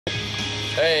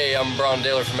Hey, I'm Bron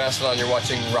Daler from Mastodon. You're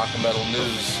watching Rock and Metal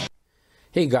News.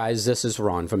 Hey guys, this is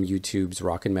Ron from YouTube's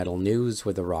Rock and Metal News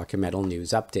with a Rock and Metal News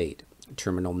update.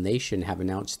 Terminal Nation have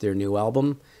announced their new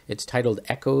album. It's titled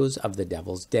Echoes of the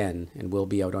Devil's Den and will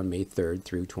be out on May 3rd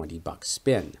through 20 Bucks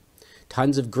Spin.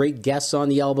 Tons of great guests on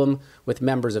the album with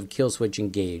members of Killswitch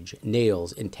Engage,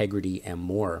 Nails, Integrity, and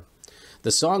more.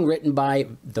 The song written by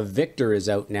The Victor is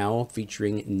out now,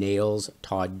 featuring Nails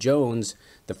Todd Jones,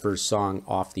 the first song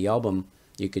off the album.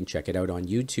 You can check it out on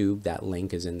YouTube. That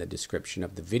link is in the description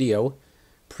of the video.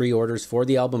 Pre-orders for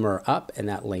the album are up, and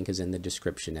that link is in the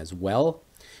description as well.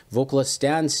 Vocalist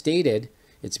Stan stated,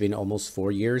 "It's been almost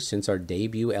 4 years since our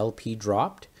debut LP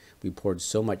dropped. We poured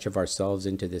so much of ourselves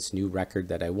into this new record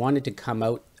that I wanted to come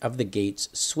out of the gates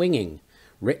swinging.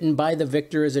 Written by The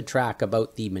Victor is a track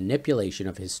about the manipulation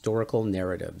of historical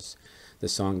narratives. The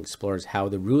song explores how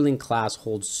the ruling class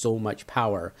holds so much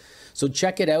power." So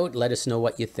check it out. Let us know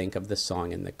what you think of the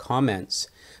song in the comments.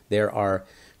 There are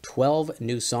 12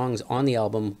 new songs on the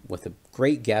album with a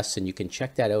great guests, and you can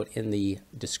check that out in the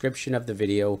description of the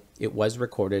video. It was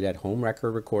recorded at Home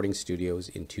Record Recording Studios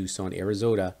in Tucson,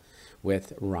 Arizona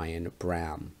with Ryan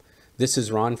Bram. This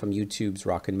is Ron from YouTube's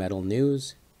Rock and Metal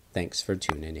News. Thanks for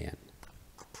tuning in.